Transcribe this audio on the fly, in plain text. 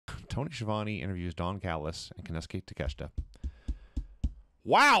Tony Schiavone interviews Don Callis and Kensuke Takeshita.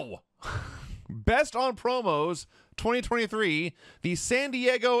 Wow! Best on Promos 2023, the San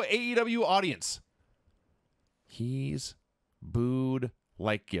Diego AEW audience. He's booed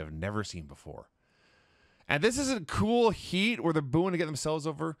like you've never seen before. And this isn't cool heat where they're booing to get themselves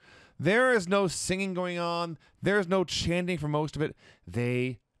over. There is no singing going on. There's no chanting for most of it.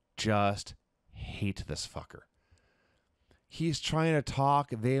 They just hate this fucker. He's trying to talk.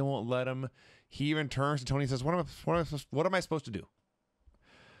 They won't let him. He even turns to Tony and says, what am I supposed to do?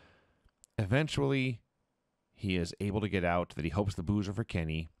 Eventually, he is able to get out that he hopes the boos are for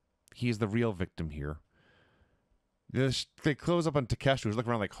Kenny. He's the real victim here. They close up on Takeshita, who's looking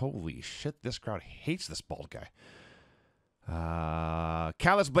around like, holy shit, this crowd hates this bald guy.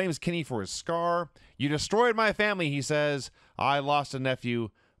 Callis blames Kenny for his scar. You destroyed my family, he says. I lost a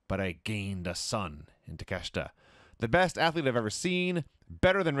nephew, but I gained a son in Takeshita. The best athlete I've ever seen.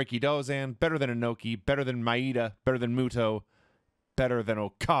 Better than Ricky Dozan. Better than Inoki. Better than Maeda. Better than Muto. Better than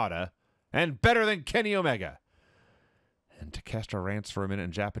Okada. And better than Kenny Omega. And Takeshita rants for a minute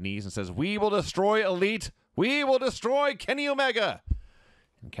in Japanese and says, we will destroy Elite. We will destroy Kenny Omega.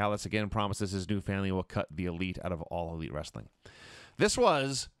 And Callis again promises his new family will cut the Elite out of all Elite wrestling. This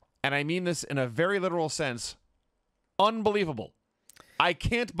was, and I mean this in a very literal sense, unbelievable. I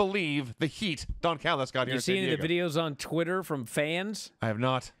can't believe the heat Don Callis got here in San Diego. You seen the videos on Twitter from fans? I have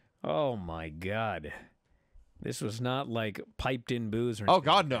not. Oh, my God. This was not like piped in boos or anything. Oh,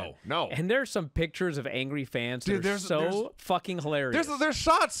 God, no. No. And there's some pictures of angry fans that are so fucking hilarious. There's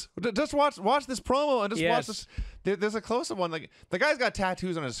shots. Just watch this promo and just watch this. There's a close-up one. Like, the guy's got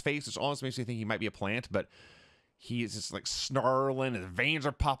tattoos on his face, which almost makes me think he might be a plant, but he's just like snarling. His veins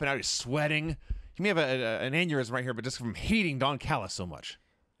are popping out. He's sweating. He may have an aneurysm right here, but just from hating Don Callis so much.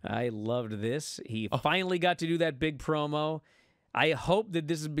 I loved this. He finally got to do that big promo. I hope that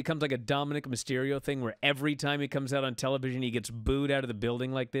this becomes like a Dominic Mysterio thing where every time he comes out on television, he gets booed out of the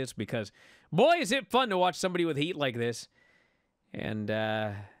building like this because, boy, is it fun to watch somebody with heat like this. And,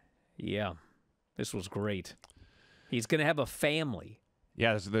 yeah, this was great. He's going to have a family.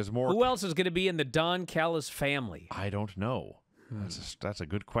 Yeah, there's more. Who else is going to be in the Don Callis family? I don't know. That's a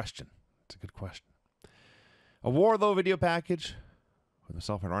good question. That's a good question. A Wardlow video package with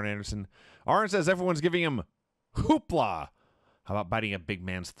himself and Arn Anderson. Arn says everyone's giving him hoopla. How about biting a big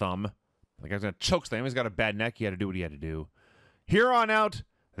man's thumb? The guy's going to choke slam. He's got a bad neck. He had to do what he had to do. Here on out,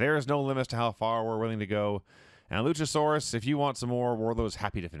 there is no limits to how far we're willing to go. And Luchasaurus, if you want some more, Wardlow's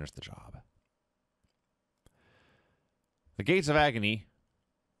happy to finish the job. The Gates of Agony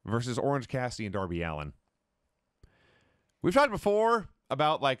versus Orange Cassidy and Darby Allin. We've talked before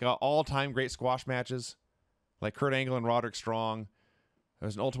about like all-time great squash matches, like Kurt Angle and Roderick Strong. There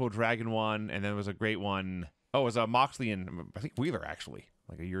was an Ultimo Dragon one, and then there was a great one. Oh, it was Moxley and I think Wheeler, actually,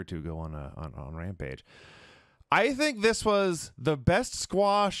 like a year or two ago on Rampage. I think this was the best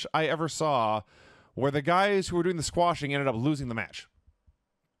squash I ever saw where the guys who were doing the squashing ended up losing the match.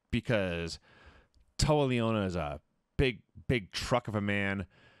 Because Toa Liona is a big truck of a man.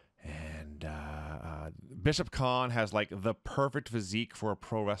 And Bishop Khan has like the perfect physique for a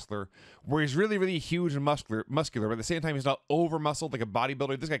pro wrestler where he's really, really huge and muscular, but at the same time he's not over-muscled like a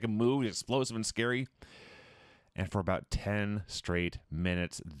bodybuilder. This guy can move, he's explosive and scary. And for about 10 straight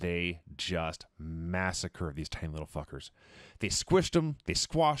minutes, they just massacred these tiny little fuckers. They squished them, they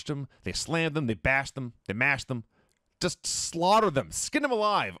squashed them, they slammed them, they bashed them, they mashed them, just slaughtered them, skinned them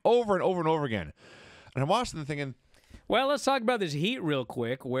alive over and over and over again. And I'm watching them thinking, well, let's talk about this heat real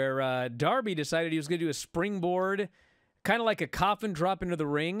quick, where Darby decided he was going to do a springboard, kind of like a coffin drop into the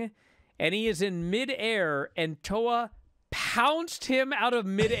ring, and he is in midair, and Toa pounced him out of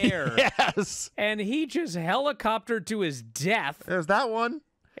midair. Yes. And he just helicoptered to his death. There's that one.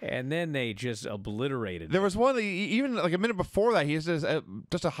 And then they just obliterated There was one, even like a minute before that, he says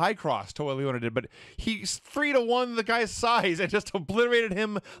just a high cross, Toa Liona did, but he's 3-1 the guy's size and just obliterated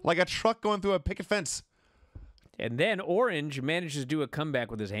him like a truck going through a picket fence. And then Orange manages to do a comeback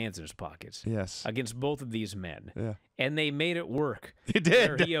with his hands in his pockets. Yes. Against both of these men. Yeah. And they made it work. He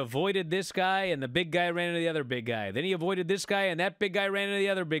did. Where he avoided this guy, and the big guy ran into the other big guy. Then he avoided this guy, and that big guy ran into the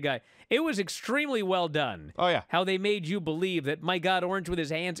other big guy. It was extremely well done. Oh, yeah. How they made you believe that, my God, Orange with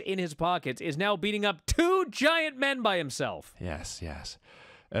his hands in his pockets is now beating up 2 giant men by himself. Yes, yes.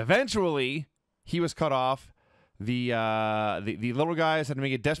 Eventually, he was cut off. The little guys had to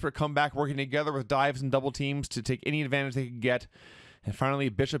make a desperate comeback, working together with dives and double teams to take any advantage they could get. And finally,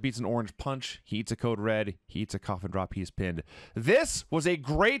 Bishop eats an orange punch. He eats a code red. He eats a coffin drop. He's pinned. This was a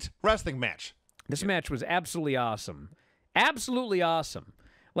great wrestling match. This match was absolutely awesome. Absolutely awesome.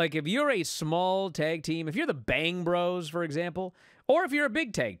 Like, if you're a small tag team, if you're the Bang Bros, for example, or if you're a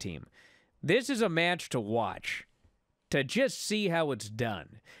big tag team, this is a match to watch, to just see how it's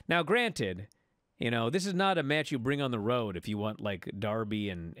done. Now, granted, you know, this is not a match you bring on the road if you want, like, Darby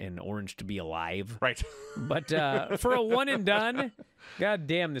and Orange to be alive. Right. But for a one and done, god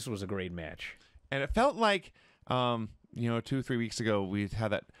damn, this was a great match. And it felt like, you know, 2 or 3 weeks ago, we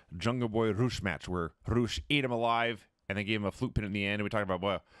had that Jungle Boy Roosh match where Roosh ate him alive and they gave him a flute pin in the end. And we talked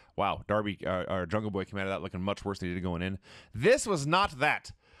about, wow, Darby, our Jungle Boy came out of that looking much worse than he did going in. This was not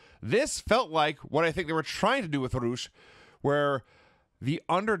that. This felt like what I think they were trying to do with Roosh, where the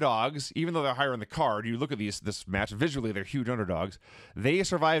underdogs, even though they're higher in the card, you look at this match, visually they're huge underdogs. They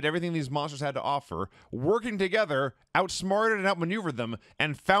survived everything these monsters had to offer, working together, outsmarted and outmaneuvered them,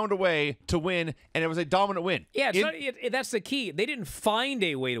 and found a way to win, and it was a dominant win. Yeah, that's the key. They didn't find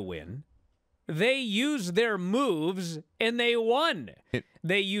a way to win. They used their moves, and they won.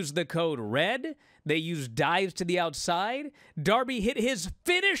 They used the code red. They used dives to the outside. Darby hit his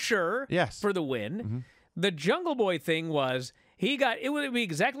finisher for the win. Mm-hmm. The Jungle Boy thing was, it would be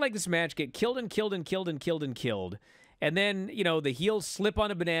exactly like this match, get killed and killed and killed and killed and killed. And then, you know, the heels slip on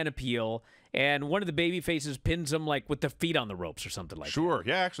a banana peel, and one of the baby faces pins him, like, with the feet on the ropes or something like that. Sure,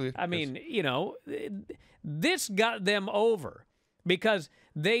 yeah, actually. I mean, you know, this got them over because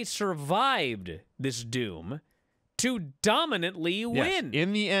they survived this doom to dominantly win.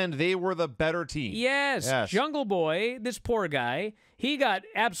 In the end, they were the better team. Yes. Jungle Boy, this poor guy, he got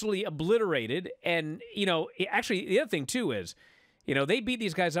absolutely obliterated. And, you know, actually, the other thing, too, is, you know, they beat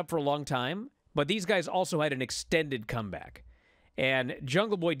these guys up for a long time, but these guys also had an extended comeback. And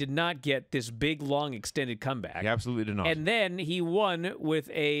Jungle Boy did not get this big, long, extended comeback. He absolutely did not. And then he won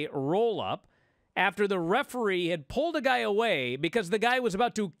with a roll-up after the referee had pulled a guy away because the guy was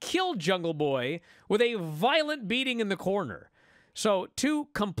about to kill Jungle Boy with a violent beating in the corner. So 2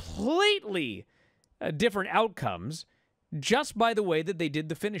 completely different outcomes just by the way that they did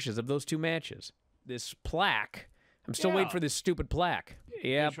the finishes of those 2 matches. This plaque, I'm still waiting for this stupid plaque.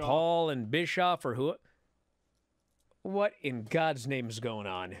 Yeah, Bischoff. Paul and Bischoff or who? What in God's name is going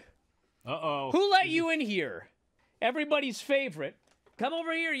on? Uh-oh. Who let you in here? Everybody's favorite. Come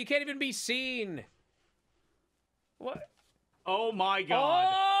over here. You can't even be seen. What? Oh, my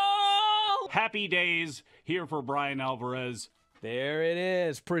God. Oh! Happy days here for Bryan Alvarez. There it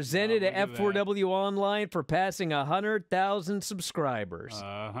is. Presented to F4W Online for passing 100,000 subscribers.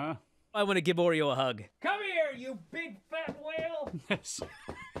 Uh-huh. I want to give Oreo a hug. Come here, you big fat whale. Yes.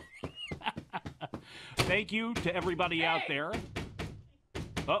 Thank you to everybody out there.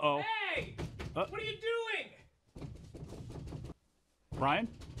 Uh-oh. Hey! What are you doing? Bryan?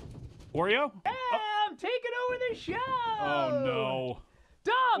 Oreo? Hey, I'm taking over the show! Oh, no.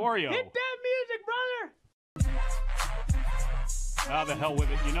 Dom, Oreo. hit that music, brother! Ah, the hell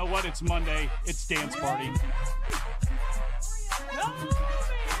with it. You know what? It's Monday. It's dance party. No,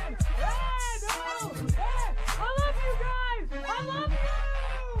 man! Hey, no! Hey, I love you guys! I love you!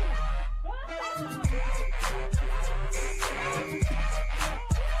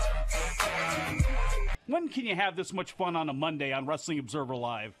 When can you have this much fun on a Monday on Wrestling Observer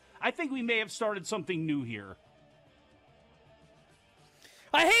Live? I think we may have started something new here.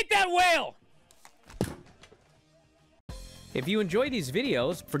 I hate that whale! If you enjoy these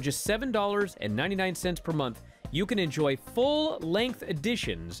videos, for just $7.99 per month, you can enjoy full-length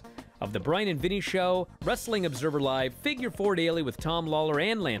editions of The Bryan and Vinny Show, Wrestling Observer Live, Figure 4 Daily with Tom Lawler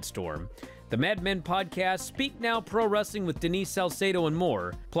and Lance Storm, the Mad Men Podcast, Speak Now Pro Wrestling with Denise Salcedo, and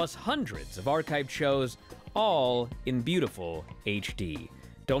more, plus hundreds of archived shows, all in beautiful HD.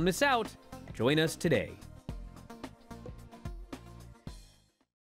 Don't miss out. Join us today.